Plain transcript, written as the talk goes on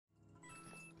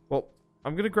Well,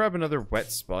 I'm gonna grab another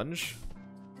wet sponge.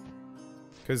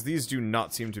 Because these do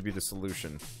not seem to be the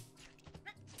solution.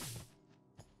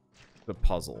 The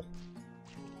puzzle.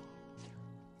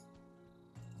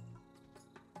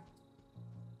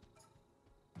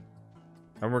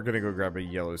 And we're gonna go grab a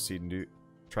yellow seed and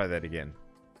try that again.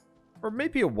 Or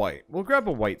maybe a white. We'll grab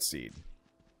a white seed.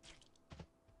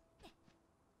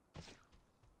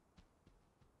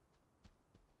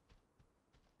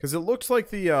 Because it looks like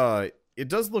the, it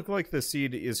does look like the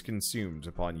seed is consumed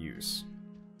upon use.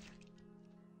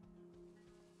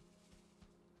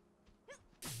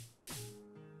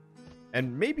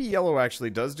 And maybe yellow actually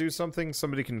does do something.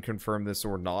 Somebody can confirm this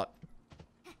or not.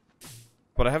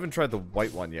 But I haven't tried the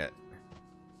white one yet.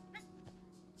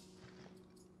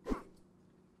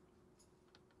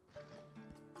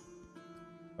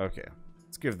 Okay,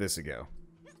 let's give this a go.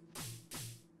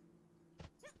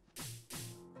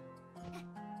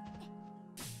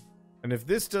 And if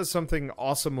this does something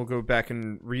awesome, we'll go back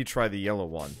and retry the yellow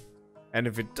one. And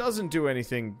if it doesn't do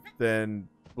anything, then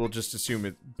we'll just assume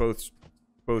it both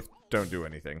don't do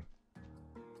anything.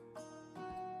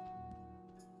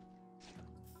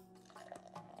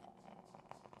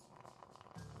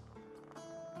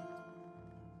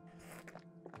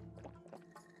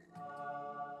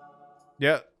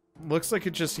 Yeah, looks like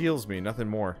it just heals me, nothing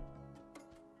more.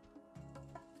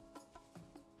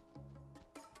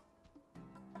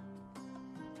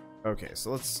 Okay,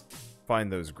 so let's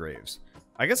find those graves.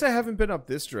 I guess I haven't been up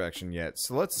this direction yet,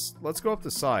 so let's go up the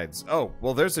sides. Oh,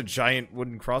 well there's a giant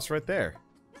wooden cross right there.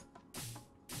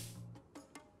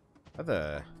 How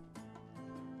the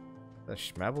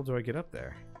schmabble do I get up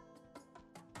there?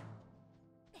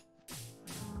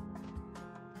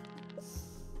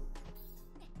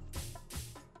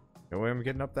 No way I'm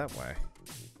getting up that way.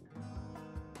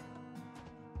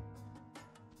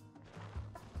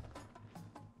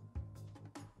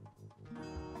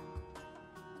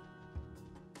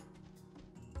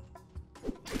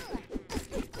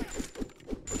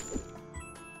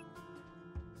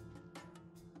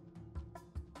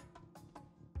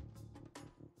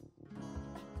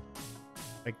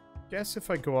 I guess if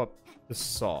I go up the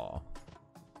saw.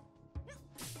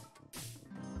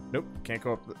 Nope, can't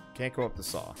go up the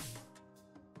saw.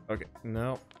 Okay,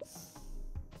 no.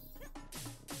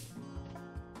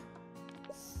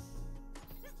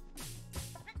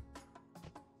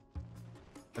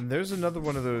 And there's another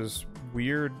one of those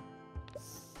weird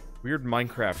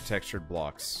Minecraft textured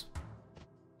blocks.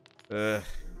 I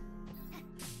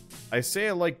say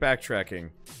I like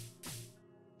backtracking,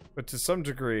 but to some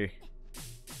degree,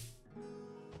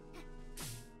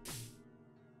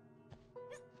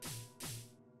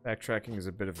 backtracking is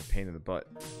a bit of a pain in the butt.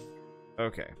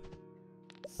 Okay.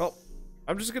 Well,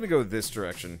 I'm just gonna go this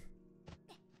direction.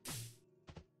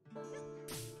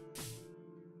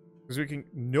 Because we can...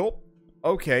 Nope.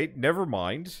 Okay, never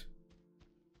mind.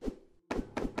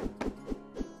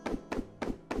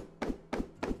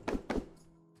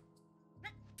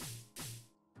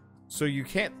 So you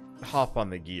can't hop on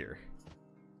the gear.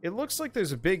 It looks like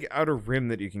there's a big outer rim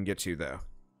that you can get to, though.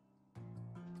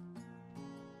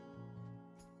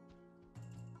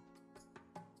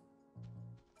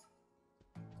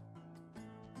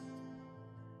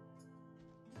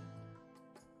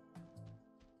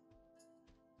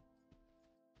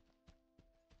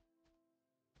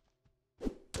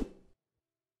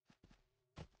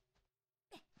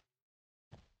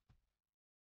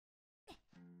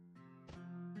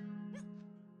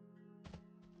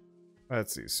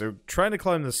 Let's see. So, trying to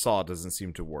climb the saw doesn't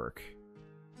seem to work.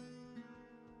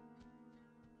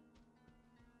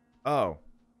 Oh.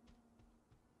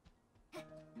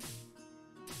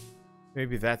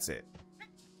 Maybe that's it.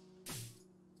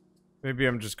 Maybe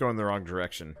I'm just going the wrong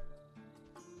direction.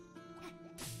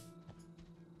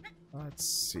 Let's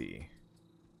see.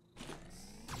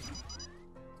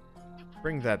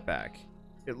 Bring that back.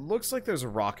 It looks like there's a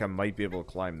rock I might be able to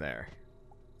climb there.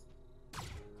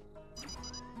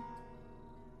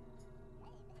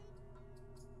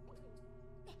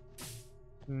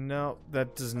 No,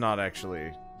 that does not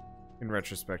actually, in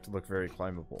retrospect, look very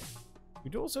climbable. We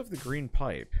do also have the green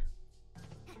pipe.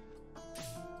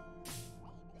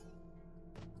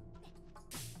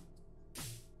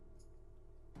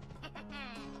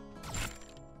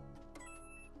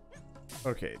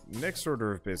 Okay, next order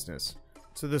of business.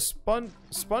 So the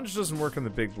sponge doesn't work on the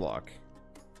big block.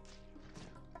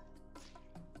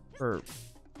 I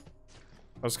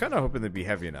was kind of hoping they'd be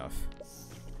heavy enough.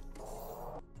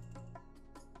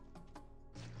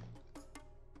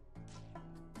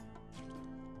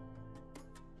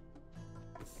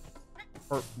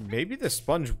 Or maybe the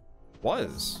sponge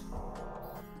was.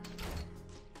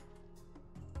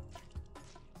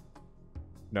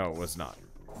 No, it was not.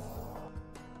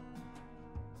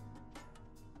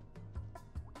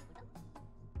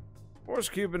 Force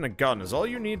cube and a gun is all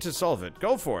you need to solve it.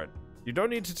 Go for it. You don't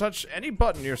need to touch any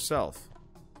button yourself.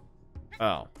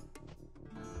 Oh.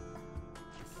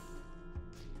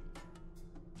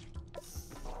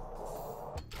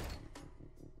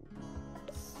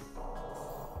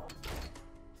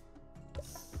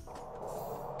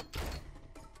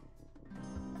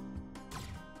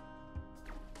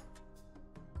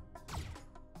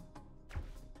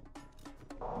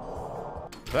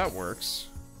 That works.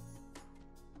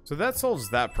 So that solves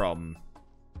that problem.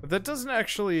 But that doesn't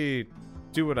actually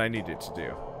do what I need it to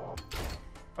do.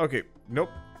 Okay, nope.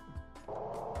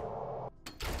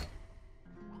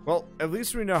 Well, at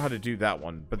least we know how to do that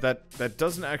one, but that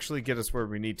doesn't actually get us where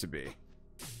we need to be.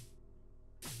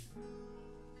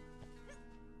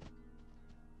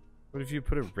 What if you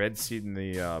put a red seed in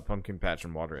the pumpkin patch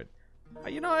and water it?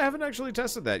 You know, I haven't actually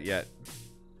tested that yet.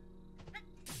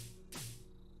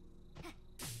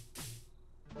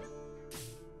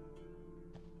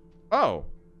 Oh.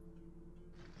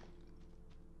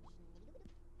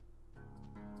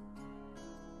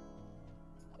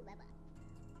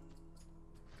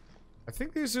 I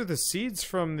think these are the seeds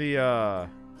from the,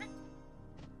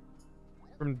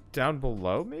 from down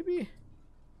below, maybe?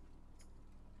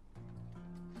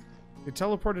 They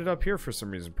teleported up here for some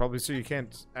reason, probably so you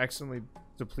can't accidentally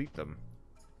deplete them.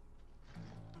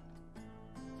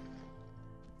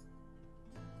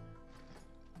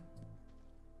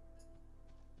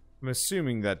 I'm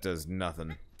assuming that does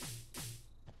nothing.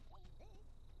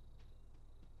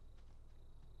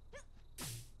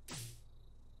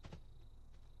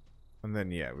 And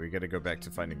then, yeah, we gotta go back to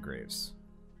finding graves.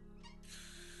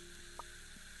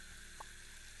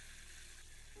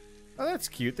 Oh, that's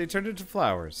cute. They turned into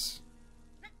flowers.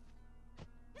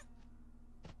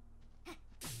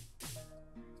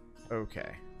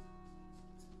 Okay.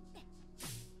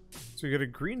 So we got a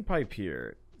green pipe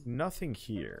here. Nothing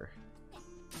here.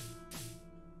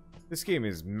 This game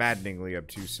is maddeningly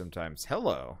obtuse sometimes.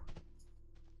 Hello.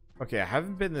 Okay, I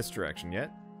haven't been this direction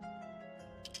yet.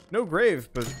 No grave,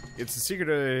 but it's a secret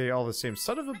area all the same.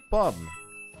 Son of a bum.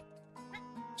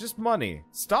 Just money.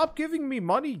 Stop giving me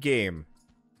money, game.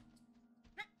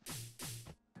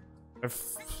 I'm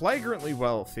flagrantly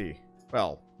wealthy.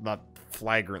 Well, not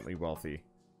flagrantly wealthy.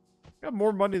 I got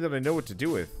more money than I know what to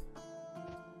do with.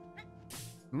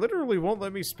 Literally won't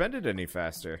let me spend it any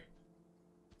faster.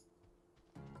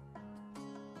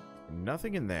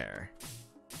 Nothing in there.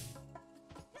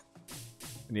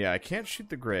 And yeah, I can't shoot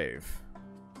the grave.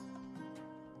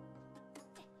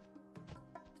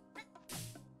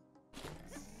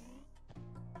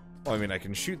 Well, I mean, I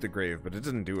can shoot the grave, but it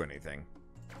doesn't do anything.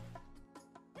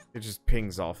 It just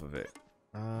pings off of it.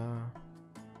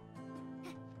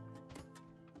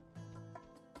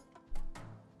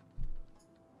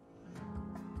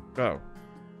 Oh.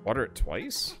 Water it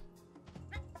twice?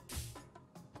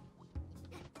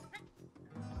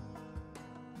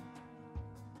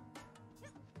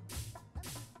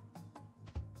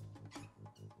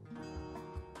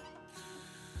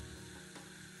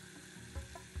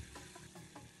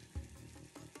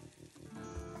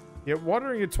 Yeah,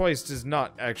 watering it twice does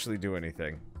not actually do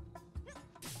anything.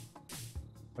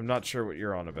 I'm not sure what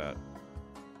you're on about.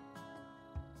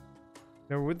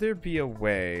 Now, would there be a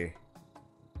way...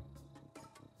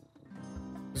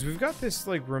 Because we've got this,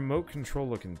 like, remote control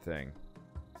looking thing.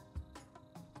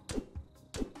 To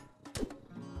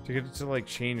get it to, like,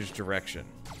 change direction.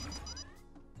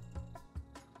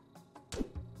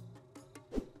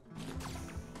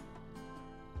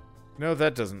 No,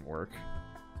 that doesn't work.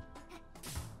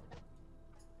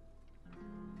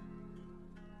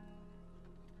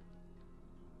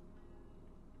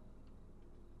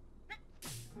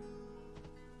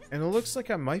 And it looks like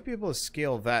I might be able to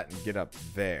scale that and get up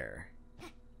there.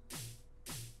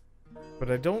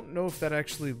 But I don't know if that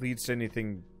actually leads to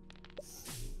anything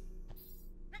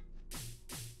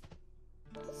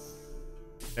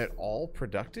at all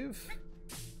productive.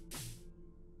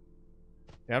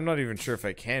 Yeah, I'm not even sure if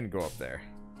I can go up there.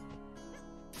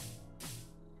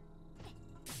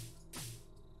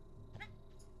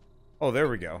 Oh, there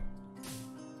we go.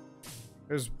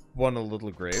 There's one of the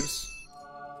little graves.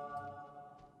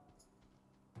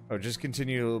 Oh, just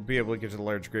continue to be able to get to the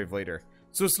large grave later.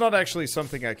 So it's not actually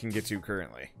something I can get to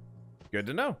currently. Good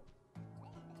to know.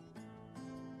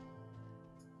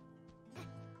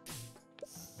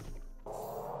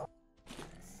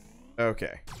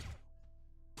 Okay.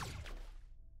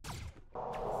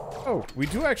 Oh, we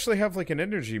do actually have like an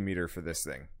energy meter for this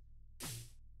thing.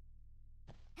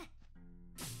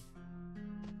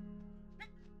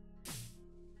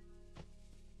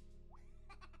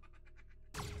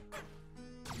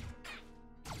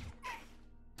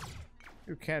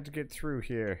 You can't get through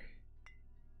here.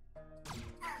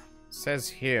 Says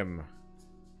him.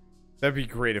 That'd be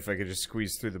great if I could just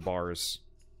squeeze through the bars.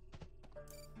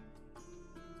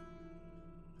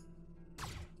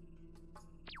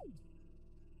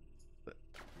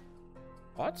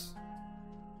 What?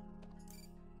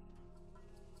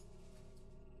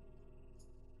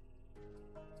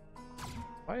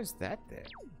 Why is that there?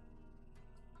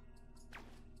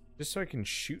 Just so I can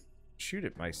shoot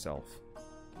it myself.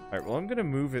 Alright, well I'm gonna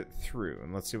move it through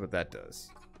and let's see what that does.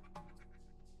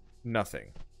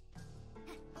 Nothing.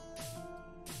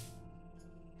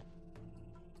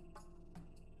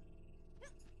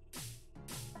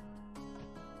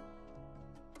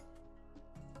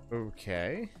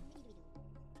 Okay.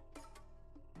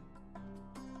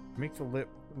 Make the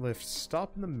lift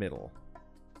stop in the middle.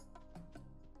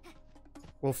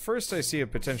 Well, first I see a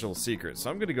potential secret, so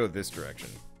I'm gonna go this direction.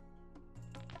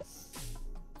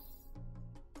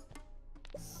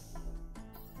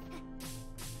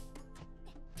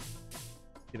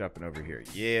 Get up and over here.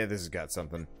 Yeah, this has got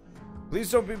something.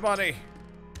 Please don't be money.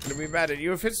 I'm gonna be mad at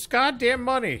you if it's goddamn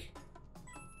money.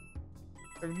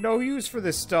 I have no use for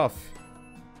this stuff.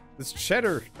 This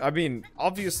cheddar, I mean,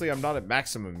 obviously I'm not at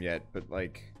maximum yet, but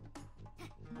like...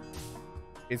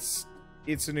 It's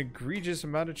an egregious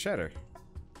amount of cheddar.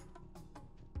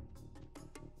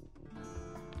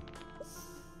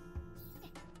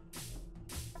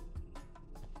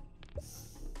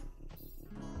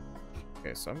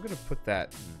 Okay, so I'm gonna put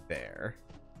that there.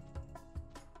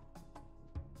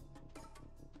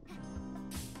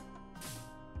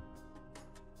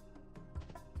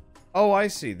 Oh, I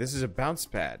see. This is a bounce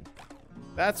pad.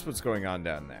 That's what's going on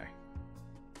down there.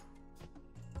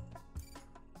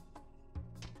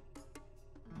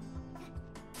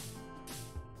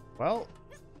 Well,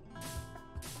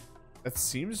 that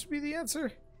seems to be the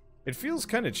answer. It feels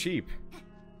kind of cheap.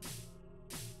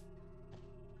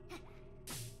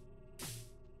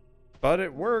 But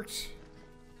it worked.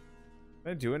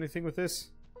 Can I do anything with this?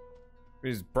 I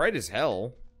mean, it's bright as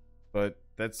hell, but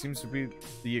that seems to be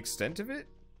the extent of it.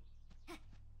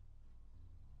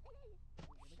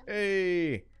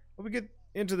 Hey, let me get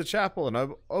into the chapel and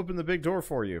I'll open the big door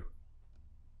for you.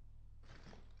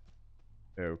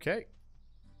 Okay.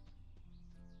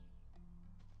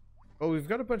 Oh, we've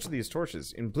got a bunch of these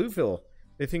torches. In Blueville,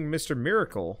 they think Mr.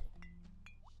 Miracle...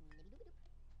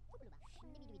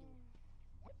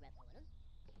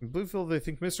 In Blueville, they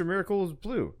think Mr. Miracle was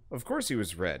blue. Of course he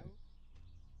was red.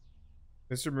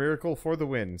 Mr. Miracle for the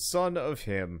win. Son of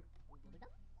him.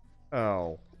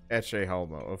 Oh, Ecce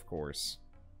Homo, of course.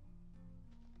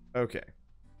 Okay.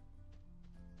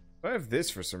 I have this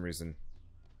for some reason.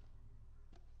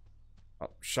 Oh,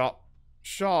 shop.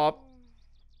 Shop!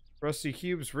 Rusty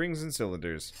cubes, rings, and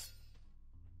cylinders.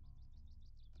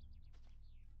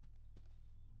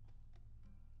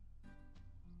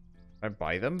 Can I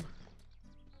buy them?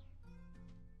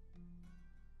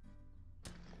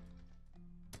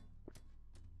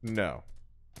 No.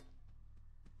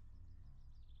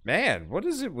 Man, what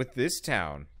is it with this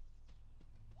town?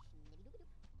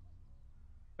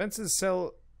 Fences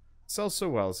sell so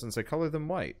well since I color them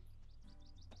white.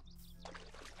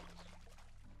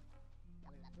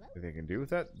 Anything I can do with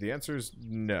that? The answer is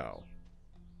no.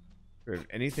 Do I have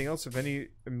anything else of any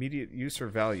immediate use or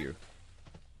value?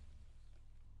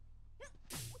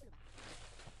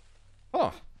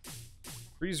 Huh.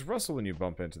 Trees rustle when you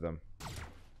bump into them.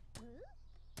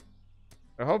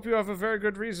 I hope you have a very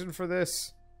good reason for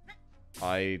this.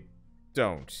 I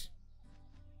don't.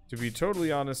 To be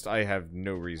totally honest, I have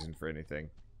no reason for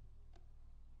anything.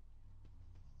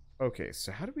 Okay,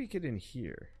 so how do we get in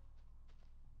here?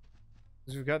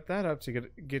 Because we've got that up to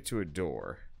get to a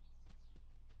door.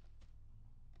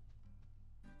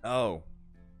 Oh.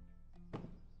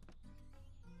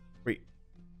 Wait.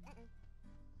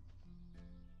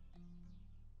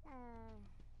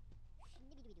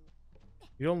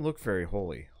 You don't look very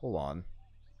holy. Hold on.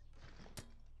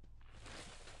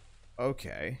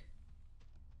 Okay.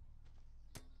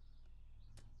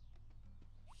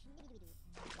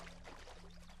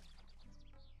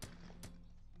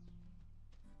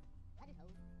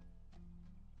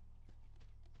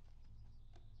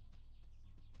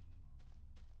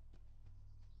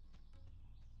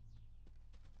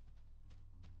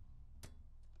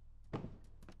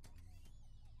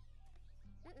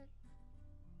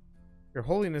 Your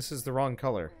holiness is the wrong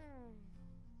color.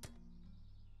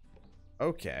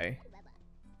 Okay.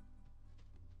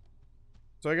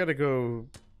 So I gotta go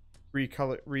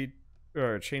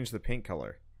change the paint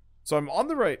color. So I'm on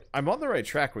the right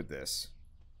track with this.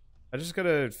 I just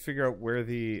gotta figure out where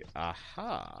the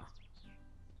aha.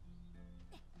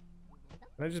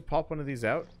 Can I just pop one of these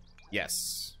out?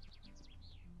 Yes.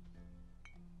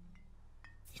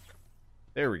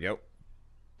 There we go.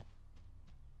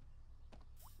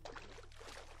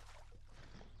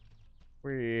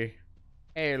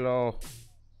 Hello.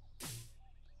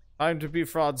 Time to be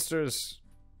fraudsters.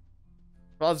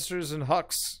 Fraudsters and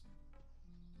hucks.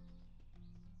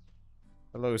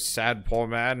 Hello, sad poor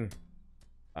man.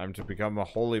 Time to become a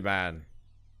holy man.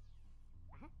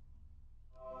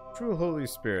 True Holy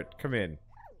Spirit, come in.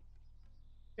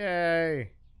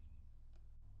 Yay.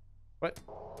 What?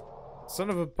 Son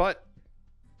of a butt.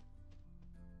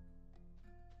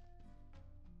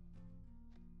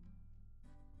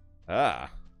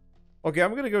 Ah. Okay,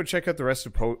 I'm gonna go check out the rest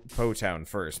of Po Town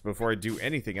first before I do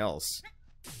anything else.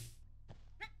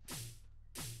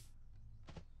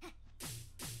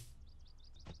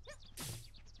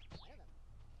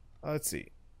 Let's see.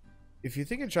 If you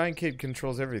think a giant kid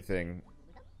controls everything,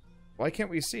 why can't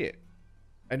we see it?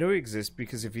 I know he exists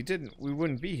because if he didn't, we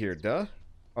wouldn't be here, duh.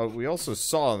 Oh, we also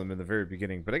saw them in the very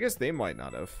beginning, but I guess they might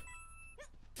not have.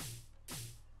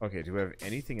 Okay, do we have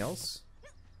anything else?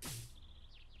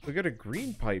 We got a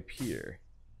green pipe here.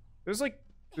 There's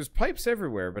pipes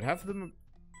everywhere, but half of them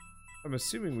I'm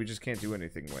assuming we just can't do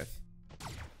anything with.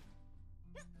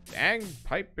 Dang,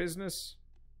 pipe business.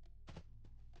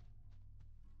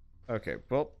 Okay,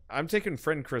 well, I'm taking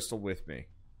Friend Crystal with me.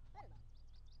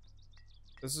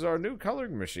 This is our new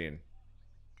coloring machine.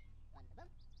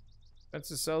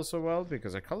 Fences sell so well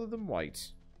because I color them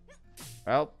white.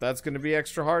 Well, that's gonna be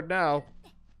extra hard now.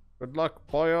 Good luck,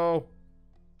 boyo.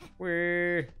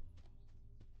 Wee.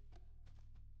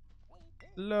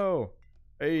 Hello.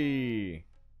 Hey.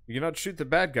 You cannot shoot the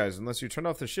bad guys unless you turn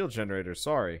off the shield generator.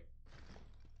 Sorry.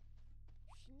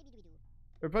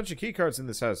 There are a bunch of keycards in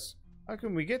this house. How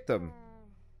can we get them?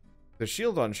 The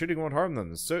shield on shooting won't harm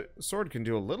them. The sword can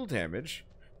do a little damage.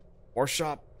 Or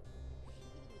shop.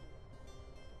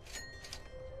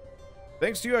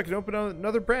 Thanks to you, I can open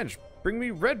another branch. Bring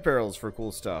me red barrels for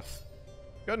cool stuff.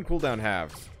 Gun cooldown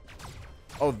halved.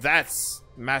 Oh, that's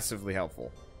massively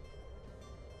helpful.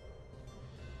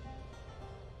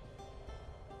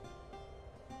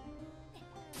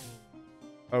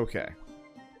 Okay.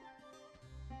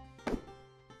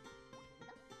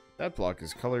 That block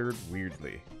is colored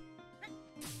weirdly.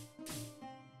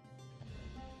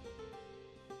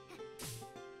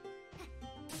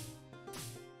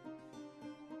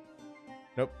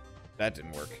 Nope, that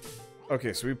didn't work.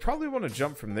 Okay, so we probably want to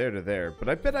jump from there to there, but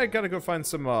I bet I gotta go find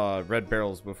some red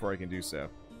barrels before I can do so.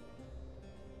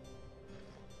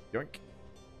 Yoink.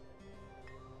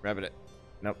 Rabbit it.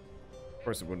 Nope. Of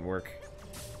course it wouldn't work.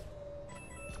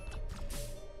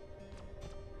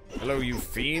 Hello, you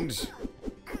fiend.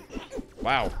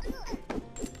 Wow.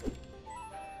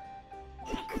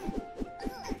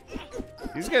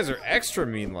 These guys are extra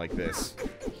mean like this.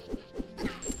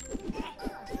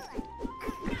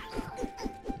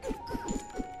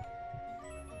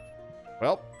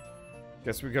 Well,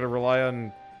 guess we gotta rely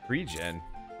on regen.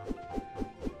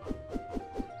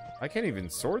 I can't even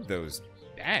sword those.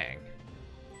 Dang.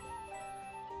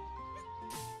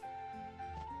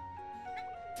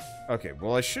 Okay,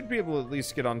 well I should be able to at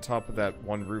least get on top of that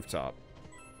one rooftop.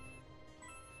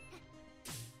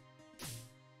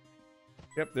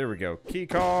 Yep, there we go. Key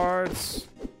cards.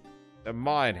 They're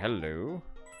mine. Hello.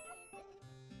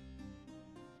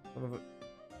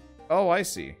 Oh, I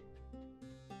see.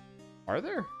 Are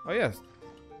there? Oh, yes.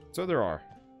 So there are.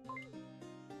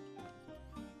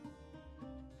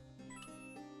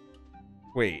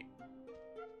 Wait.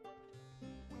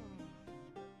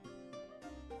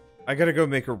 I gotta go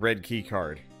make a red key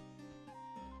card.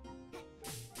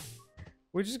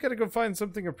 We just gotta go find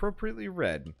something appropriately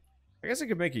red. I guess I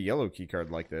could make a yellow key card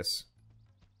like this.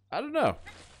 I don't know.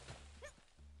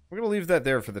 We're gonna leave that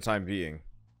there for the time being.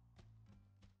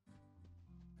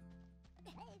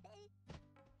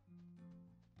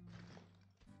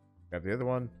 Got the other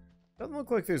one. Doesn't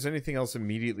look like there's anything else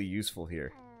immediately useful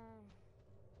here.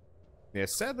 Yeah,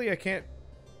 sadly I can't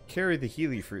carry the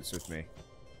Healy fruits with me.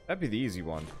 That'd be the easy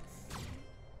one.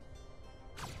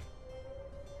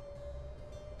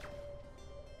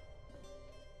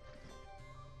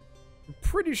 I'm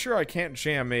pretty sure I can't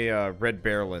jam a red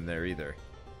barrel in there either.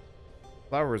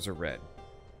 Flowers are red.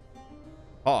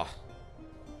 Oh,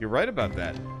 you're right about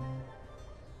that.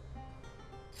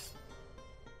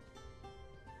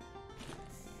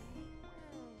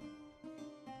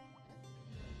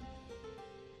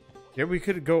 Yeah, we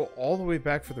could go all the way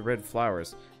back for the red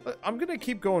flowers. But I'm gonna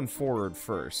keep going forward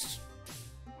first.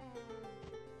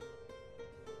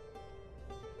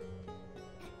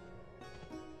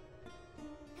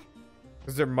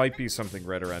 Because there might be something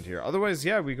red around here. Otherwise,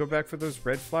 yeah, we go back for those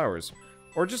red flowers.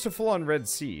 Or just a full-on red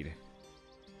seed.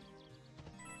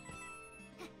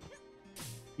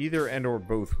 Either and or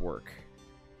both work.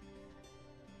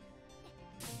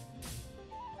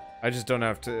 I just don't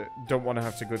want to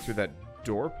have to go through that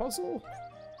door puzzle.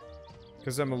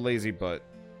 Because I'm a lazy butt.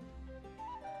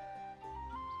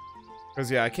 Because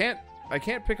yeah, I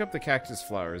can't pick up the cactus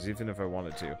flowers even if I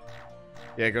wanted to.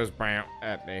 Yeah, it goes bam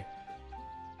at me.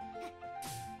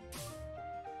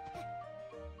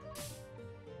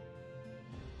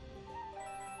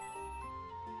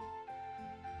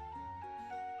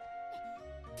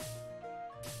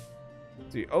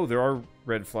 See, oh, there are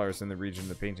red flowers in the region of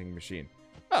the painting machine.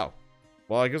 Oh.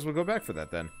 Well, I guess we'll go back for that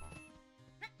then.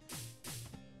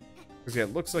 Because yeah,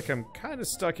 it looks like I'm kind of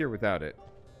stuck here without it.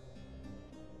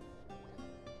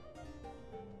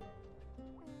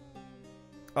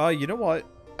 You know what?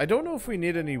 I don't know if we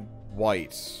need any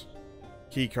white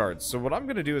key cards. So what I'm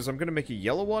going to do is I'm going to make a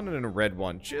yellow one and a red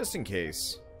one, just in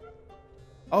case.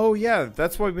 Oh, yeah,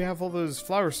 that's why we have all those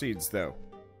flower seeds, though.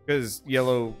 Because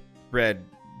yellow, red,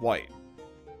 white.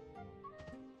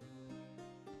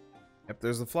 Yep,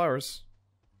 there's the flowers.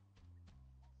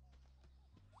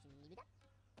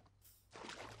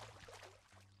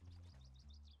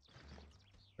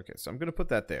 Okay, so I'm going to put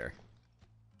that there.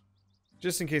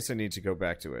 Just in case I need to go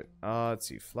back to it. Let's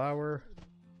see. Flower.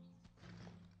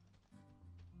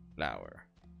 Flower.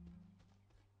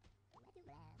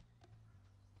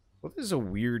 Well, this is a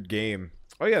weird game.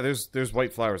 Oh yeah, there's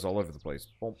white flowers all over the place.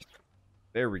 Boom.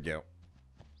 There we go.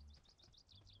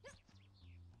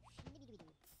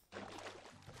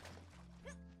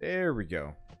 There we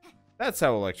go. That's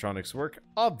how electronics work,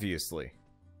 obviously.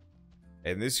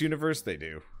 In this universe, they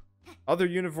do. Other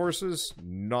universes,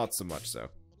 not so much so.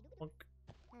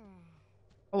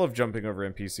 I love jumping over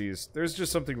NPCs. There's just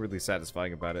something really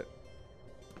satisfying about it.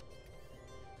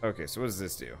 Okay, so what does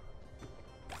this do?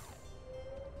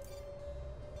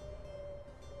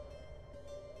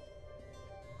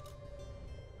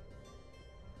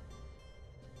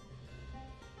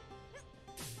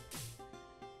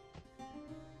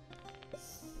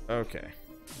 Okay.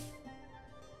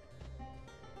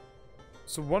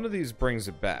 So one of these brings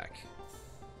it back.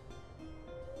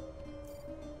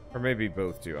 Or maybe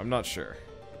both do. I'm not sure.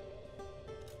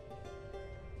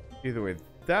 Either way,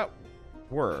 that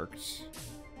worked.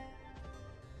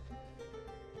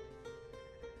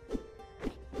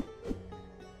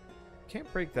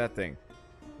 Can't break that thing.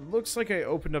 Looks like I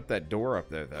opened up that door up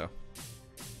there, though.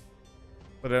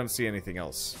 But I don't see anything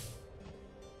else.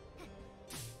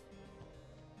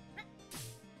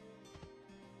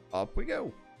 Up we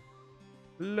go.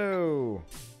 Hello.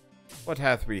 What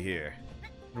hath we here?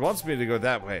 It wants me to go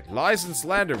that way. Lies and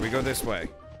slander, we go this way.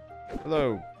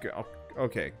 Hello.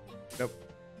 Okay. Nope.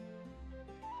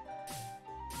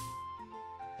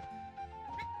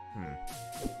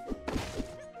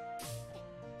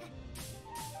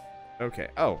 Okay.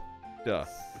 Oh. Duh.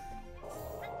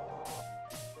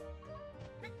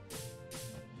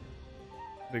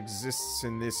 It exists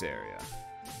in this area.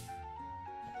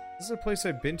 Is this a place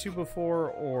I've been to before,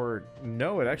 or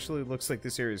no, it actually looks like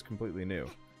this area is completely new.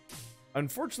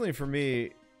 Unfortunately for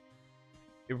me,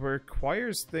 it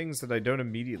requires things that I don't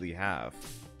immediately have.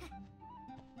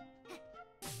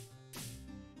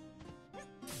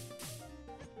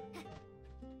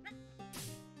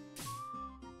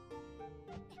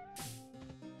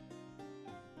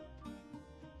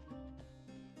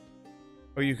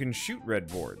 Oh, you can shoot red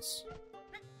boards.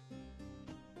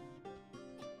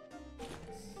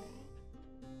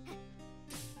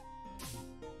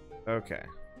 Okay.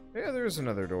 Yeah, there's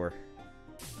another door.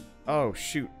 Oh,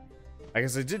 shoot. I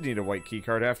guess I did need a white key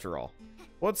card after all.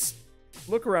 Let's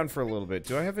look around for a little bit.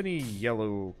 Do I have any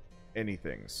yellow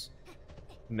anythings?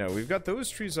 No, we've got those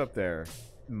trees up there.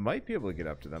 Might be able to get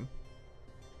up to them.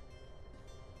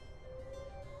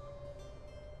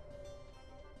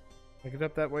 Can I get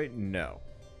up that way? No.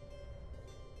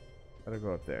 Gotta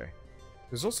go up there.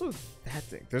 There's also that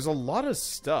thing. There's a lot of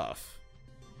stuff.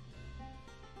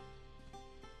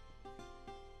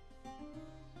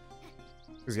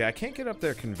 Because, yeah, I can't get up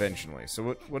there conventionally.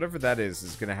 So whatever that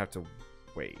is going to have to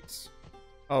wait.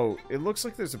 Oh, it looks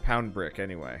like there's a pound brick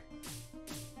anyway.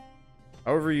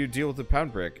 However you deal with the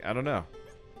pound brick, I don't know.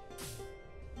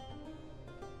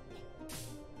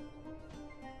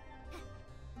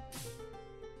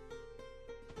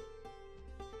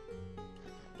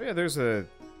 Oh, yeah, there's a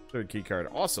third key card.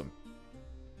 Awesome.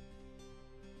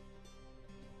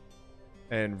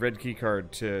 And red key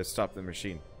card to stop the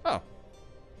machine. Oh.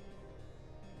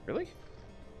 Really?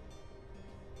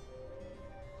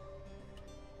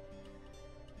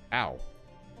 Ow.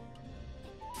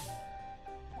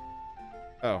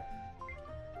 Oh.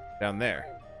 Down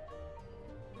there.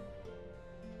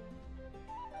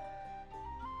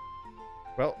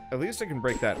 Well, at least I can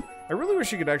break that. I really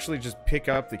wish you could actually just pick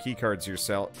up the keycards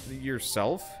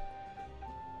yourself.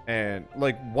 And,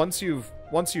 like, once you've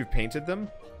painted them,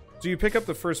 so you pick up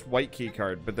the first white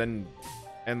keycard, but then,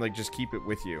 and, like, just keep it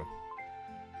with you.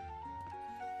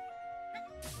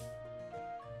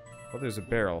 Oh, there's a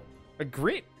barrel. A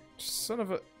green... Son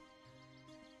of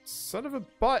a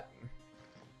butt.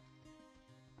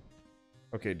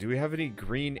 Okay, do we have any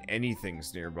green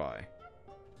anythings nearby?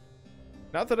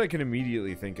 Not that I can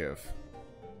immediately think of.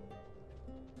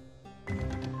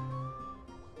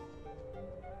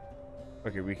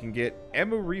 Okay, we can get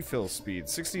ammo refill speed,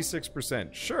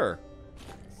 66%. Sure.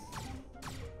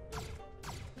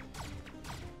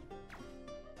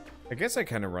 I guess I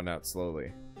kind of run out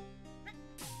slowly.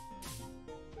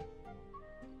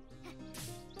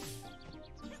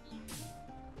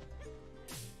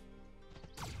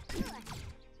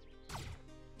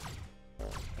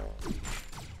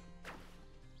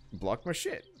 Block my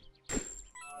shit.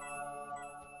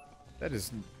 That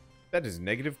is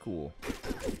negative cool.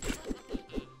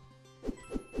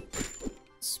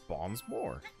 Spawns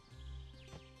more.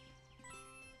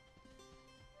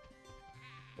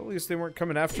 At least they weren't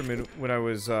coming after me when I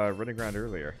was running around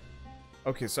earlier.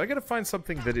 Okay, so I gotta find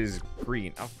something that is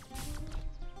green. Oh,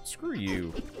 screw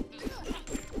you.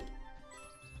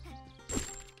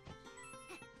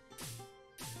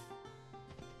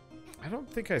 I don't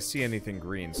think I see anything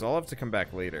green, so I'll have to come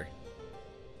back later.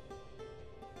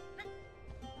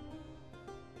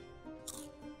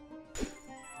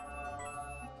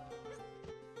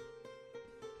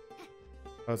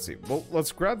 Let's see. Well,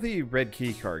 let's grab the red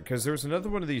key card, because there's another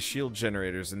one of these shield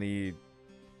generators in the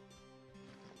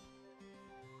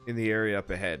area up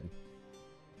ahead.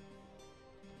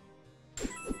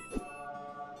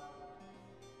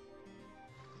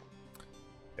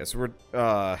 Yeah, so we're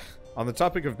on the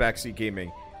topic of backseat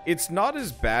gaming. It's not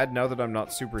as bad now that I'm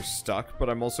not super stuck, but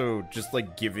I'm also just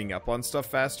like giving up on stuff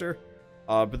faster.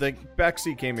 But the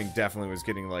backseat gaming definitely was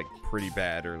getting like pretty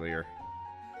bad earlier.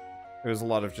 There was a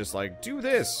lot of just like, do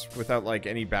this, without like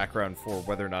any background for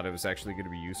whether or not it was actually going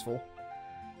to be useful.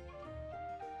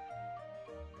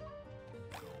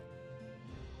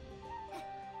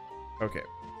 Okay.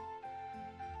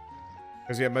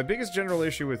 Because yeah, my biggest general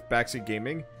issue with backseat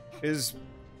gaming is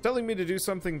telling me to do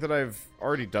something that I've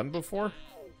already done before.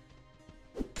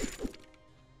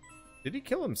 Did he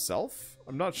kill himself?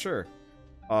 I'm not sure.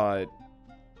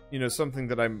 You know, something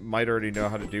that I might already know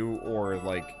how to do, or,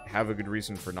 like, have a good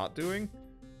reason for not doing.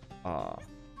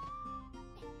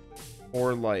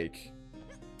 Or, like,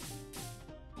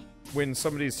 when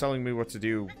somebody's telling me what to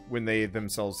do, when they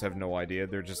themselves have no idea,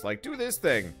 they're just like, do this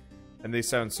thing! And they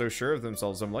sound so sure of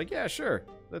themselves, I'm like, yeah, sure,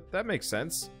 that makes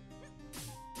sense.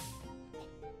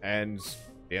 And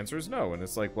the answer is no, and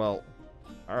it's like, well,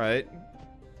 alright.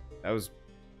 That was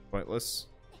pointless.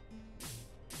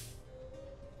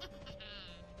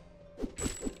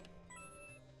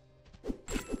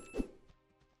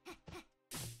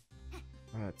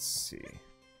 Let's see.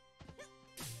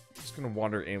 Just gonna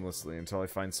wander aimlessly until I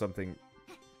find something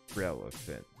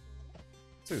relevant.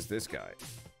 So there's this guy.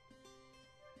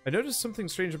 I noticed something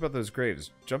strange about those graves.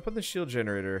 Jump on the shield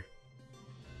generator.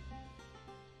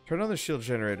 Turn on the shield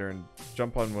generator and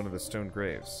jump on one of the stone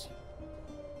graves.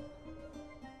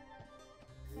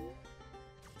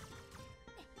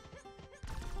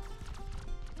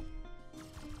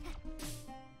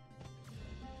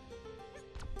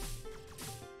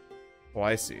 Oh,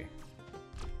 I see.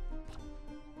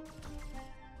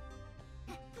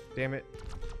 Damn it.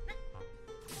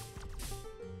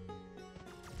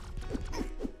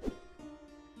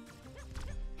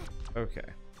 Okay.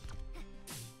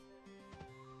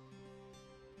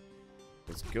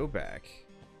 Let's go back.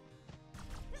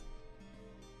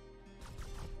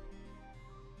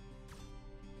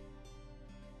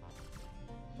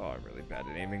 Oh, I'm really bad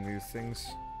at aiming these things.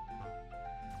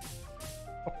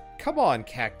 Oh, come on,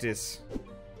 cactus.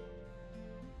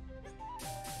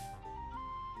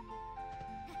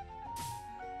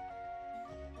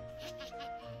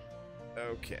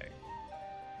 Okay.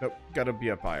 Nope, gotta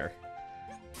be up higher.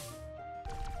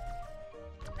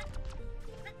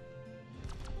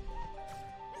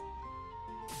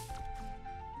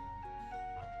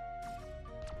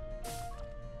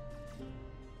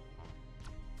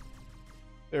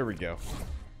 There we go.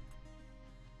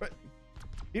 But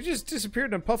he just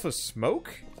disappeared in a puff of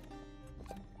smoke?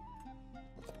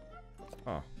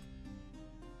 Huh.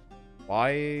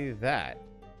 Why that?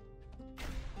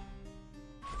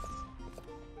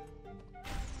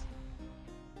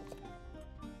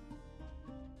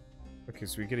 Okay,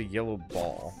 so we get a yellow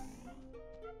ball.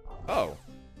 Oh.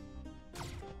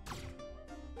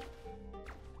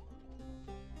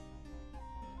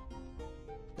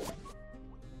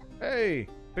 Hey!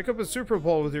 Pick up a super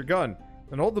ball with your gun,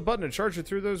 and hold the button to charge it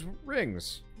through those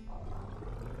rings.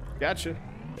 Gotcha.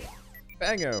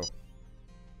 Bango!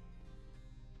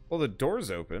 Well, the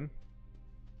door's open.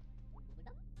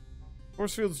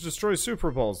 Force fields destroy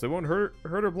super balls. They won't hurt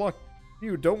or block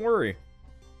you, don't worry.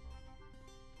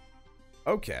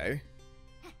 Okay.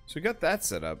 So we got that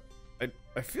set up.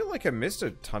 I feel like I missed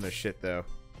a ton of shit, though.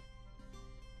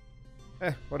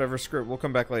 Whatever, screw it. We'll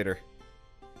come back later.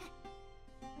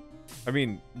 I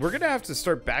mean, we're gonna have to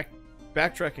start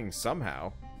backtracking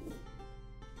somehow.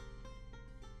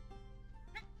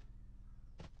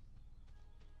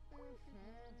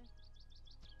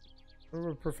 What are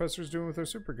the professors doing with their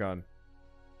super gun?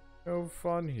 No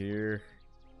fun here.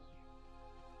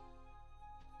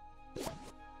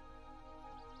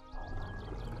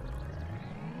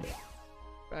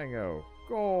 Bango.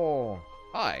 Goal.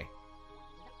 Hi.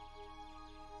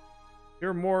 Here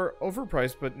are more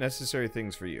overpriced but necessary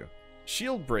things for you.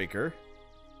 Shield breaker.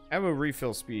 Ammo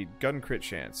refill speed. Gun crit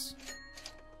chance.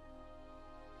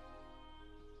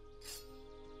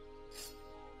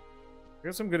 I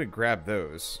guess I'm gonna grab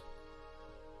those.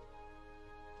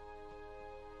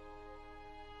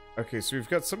 Okay, so we've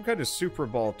got some kind of Super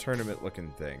Ball tournament looking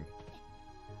thing.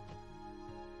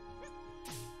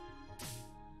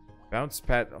 Bounce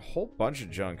pad, a whole bunch of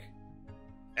junk.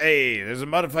 Hey, there's a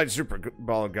modified Super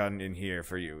Ball gun in here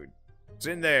for you. It's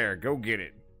in there, go get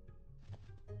it.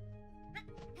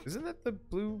 Isn't that the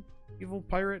blue evil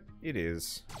pirate? It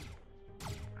is.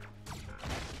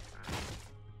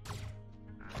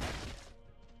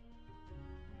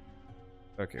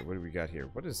 Okay, what do we got here?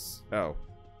 What is... Oh.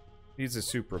 Needs a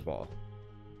Super Ball.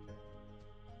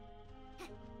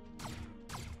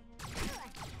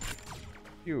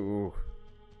 Ew.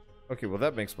 Okay, well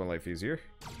that makes my life easier.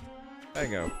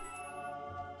 Bango.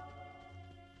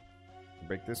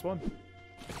 Break this one?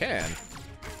 I can.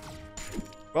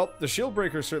 Well, the shield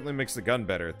breaker certainly makes the gun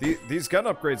better. These gun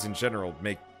upgrades in general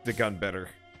make the gun better.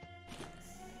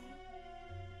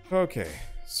 Okay,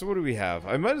 so what do we have?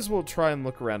 I might as well try and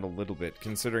look around a little bit,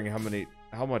 considering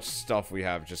how much stuff we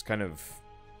have just kind of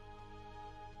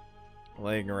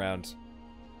laying around.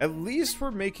 At least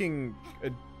we're making a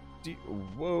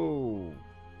whoa.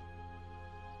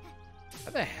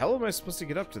 How the hell am I supposed to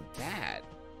get up to that?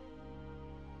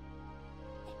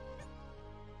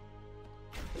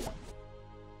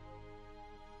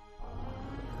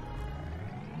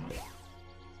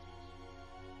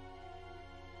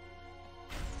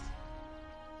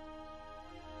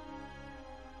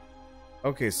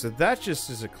 Okay, so that just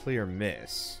is a clear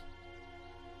miss.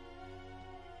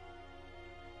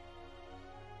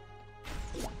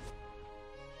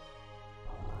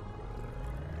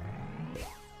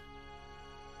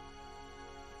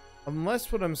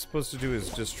 Unless what I'm supposed to do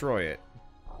is destroy it.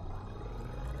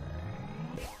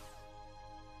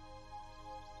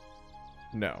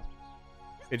 No.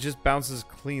 It just bounces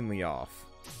cleanly off.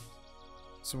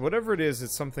 So whatever it is,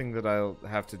 it's something that I'll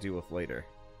have to deal with later.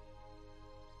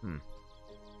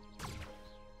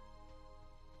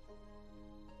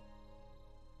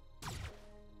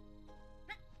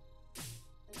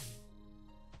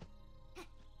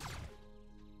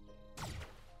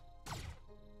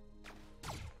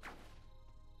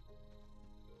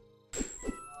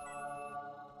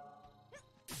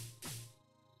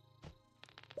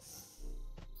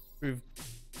 We've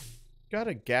got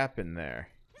a gap in there.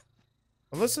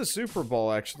 Unless the Super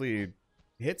Ball actually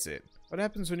hits it. What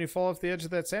happens when you fall off the edge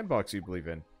of that sandbox you believe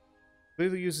in?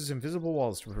 Clearly uses invisible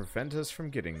walls to prevent us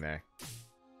from getting there.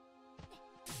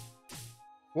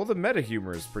 Well, the meta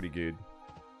humor is pretty good.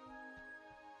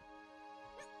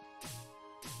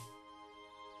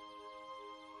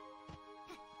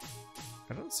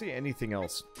 I don't see anything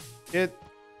else.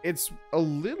 It's a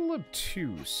little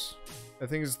obtuse. I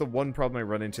think it's the one problem I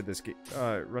run into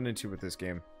with this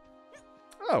game.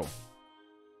 Oh.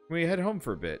 Can we head home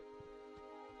for a bit?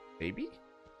 Maybe?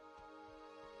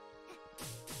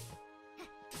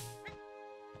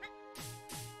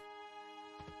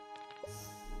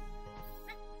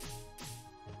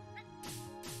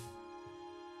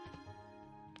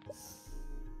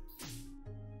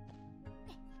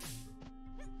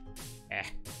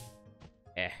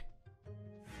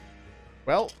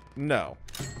 Well, no.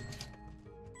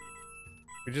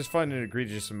 We just find an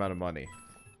egregious amount of money.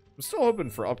 I'm still hoping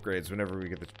for upgrades whenever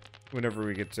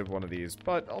we get to one of these,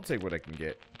 but I'll take what I can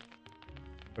get.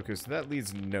 Okay, so that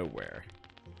leads nowhere.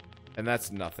 And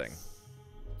that's nothing.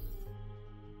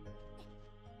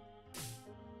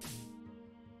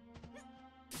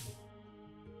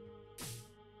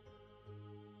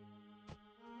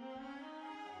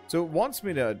 So it wants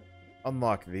me to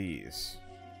unlock these.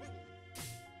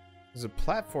 There's a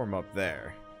platform up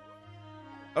there.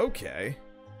 Okay.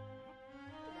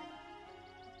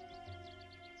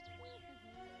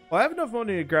 Well, I have enough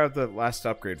money to grab the last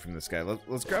upgrade from this guy.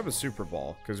 Let's grab a Super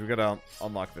Ball, because we gotta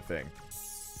unlock the thing.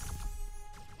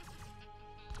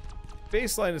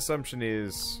 Baseline assumption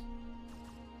is...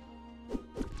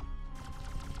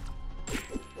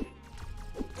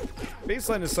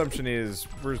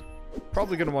 we're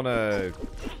probably gonna want to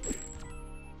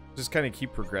just kind of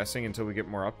keep progressing until we get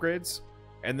more upgrades,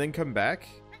 and then come back.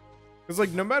 Because,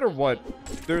 like, no matter what,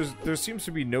 there seems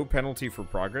to be no penalty for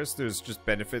progress. There's just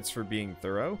benefits for being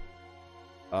thorough.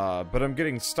 But I'm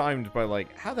getting stymied by,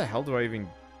 like, how the hell do I even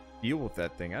deal with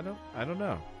that thing? I don't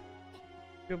know.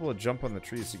 Be able to jump on the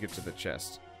trees to get to the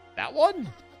chest. That one?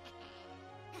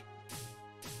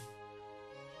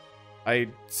 I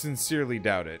sincerely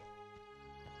doubt it.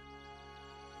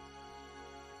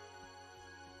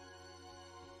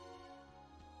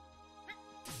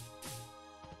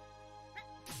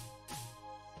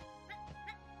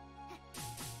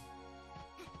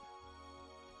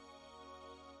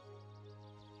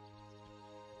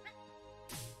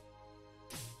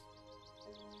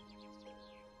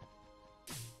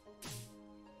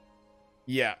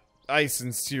 Yeah, I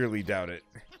sincerely doubt it.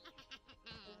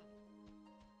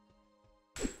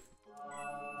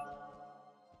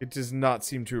 It does not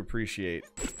seem to appreciate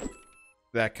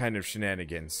that kind of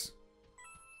shenanigans.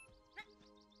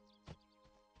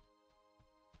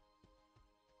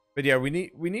 But yeah, we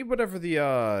need whatever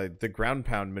the ground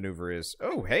pound maneuver is.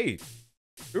 Oh, hey,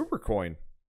 Uber coin.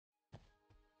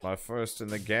 My first in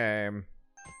the game.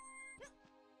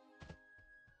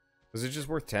 Was it just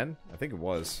worth 10? I think it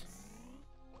was.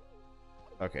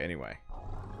 Okay, anyway.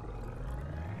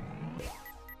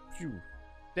 Phew.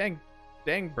 Dang,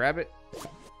 Brabbit.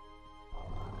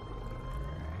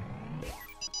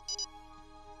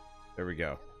 There we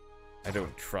go. I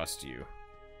don't trust you.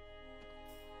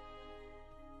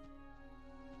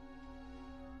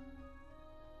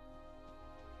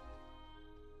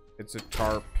 It's a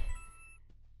tarp.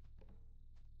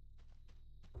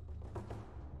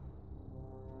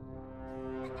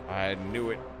 I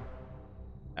knew it.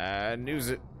 I knew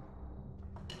it.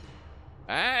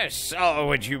 I saw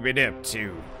what you've been up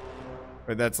to.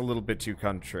 But that's a little bit too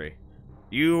country.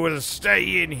 You will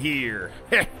stay in here.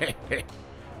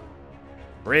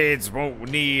 Reds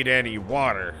won't need any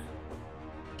water.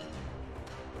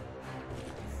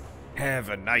 Have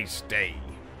a nice day.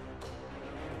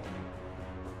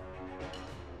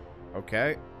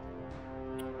 Okay.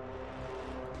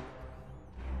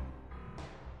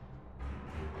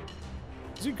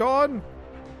 Is he gone?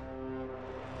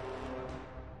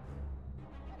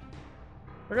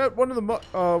 I got one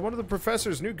of the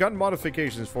professor's new gun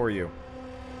modifications for you.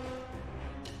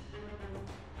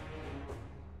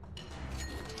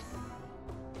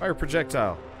 Fire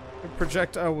projectile. A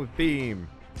projectile with beam.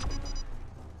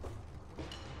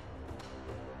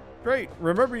 Great.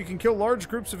 Remember, you can kill large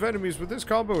groups of enemies with this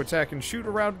combo attack and shoot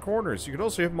around corners. You can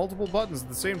also hit multiple buttons at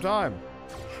the same time.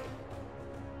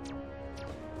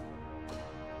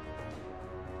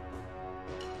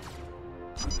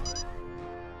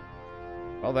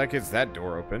 Well, that gets that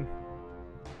door open.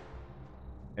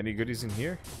 Any goodies in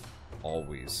here?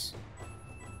 Always.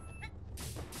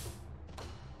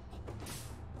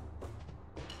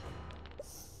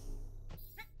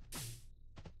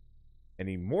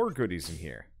 Any more goodies in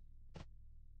here?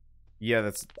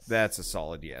 Yeah, that's a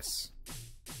solid yes.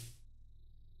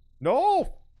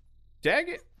 No! Dang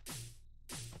it!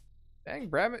 Dang,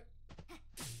 Brabbit.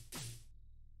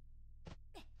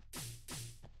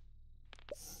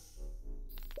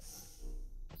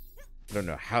 I don't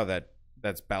know how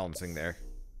that's balancing there.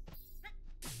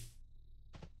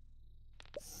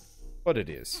 But it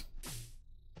is.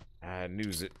 I knew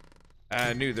it.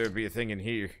 I knew there'd be a thing in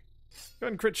here.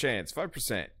 Gun crit chance,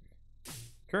 5%.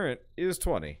 Current is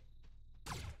 20.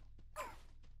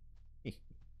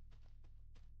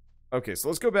 Okay, so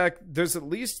let's go back. There's at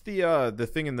least the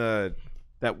thing in that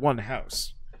one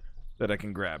house that I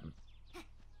can grab.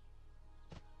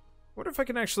 What if I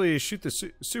can actually shoot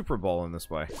the Super Ball in this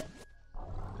way?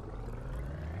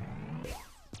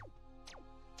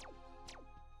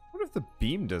 What if the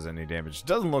beam does any damage?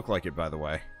 Doesn't look like it, by the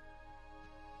way.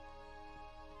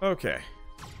 Okay.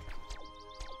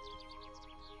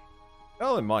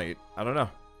 Well, it might. I don't know.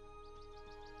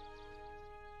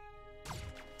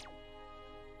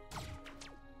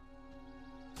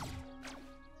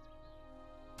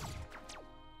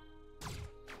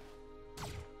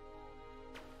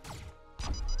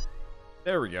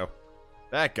 There we go.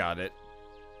 That got it.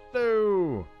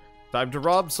 No. Time to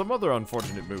rob some other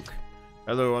unfortunate mook.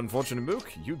 Hello, unfortunate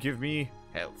mook. You give me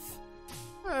health.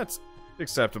 That's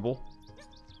acceptable.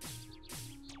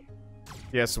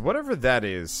 Yeah, so whatever that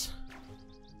is...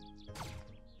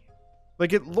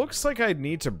 Like, it looks like I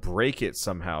need to break it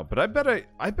somehow, but I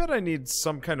bet I need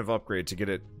some kind of upgrade to get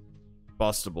it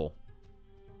bustable.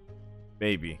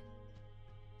 Maybe.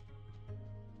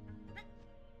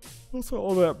 Also,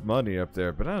 all that money up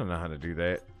there, but I don't know how to do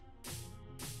that.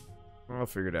 I'll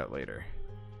figure it out later.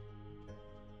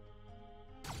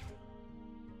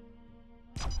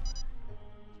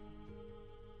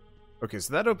 Okay,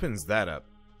 so that opens that up.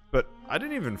 But I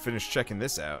didn't even finish checking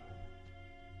this out.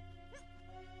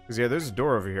 Because, yeah, there's a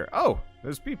door over here. Oh,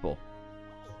 there's people.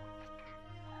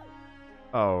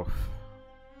 Oh.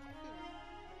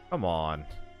 Come on.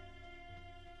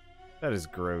 That is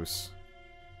gross.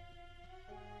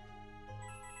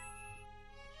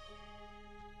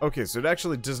 Okay, so it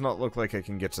actually does not look like I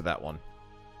can get to that one.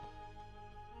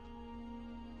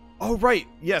 Oh, right!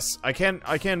 Yes, I can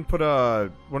put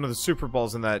one of the super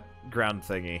balls in that ground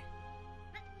thingy.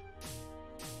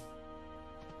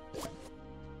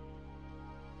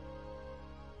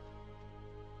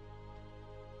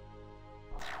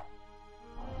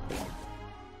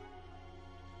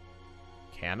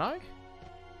 Can I?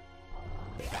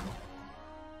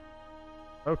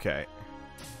 Okay.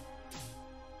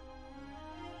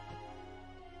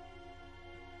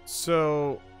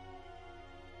 So...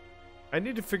 I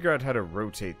need to figure out how to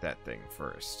rotate that thing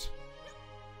first.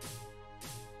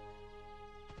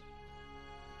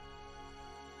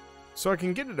 So I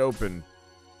can get it open.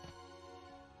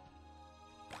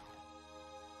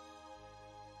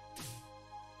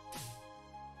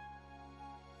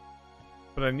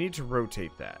 But I need to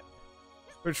rotate that.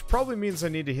 Which probably means I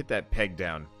need to hit that peg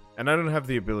down. And I don't have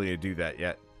the ability to do that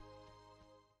yet.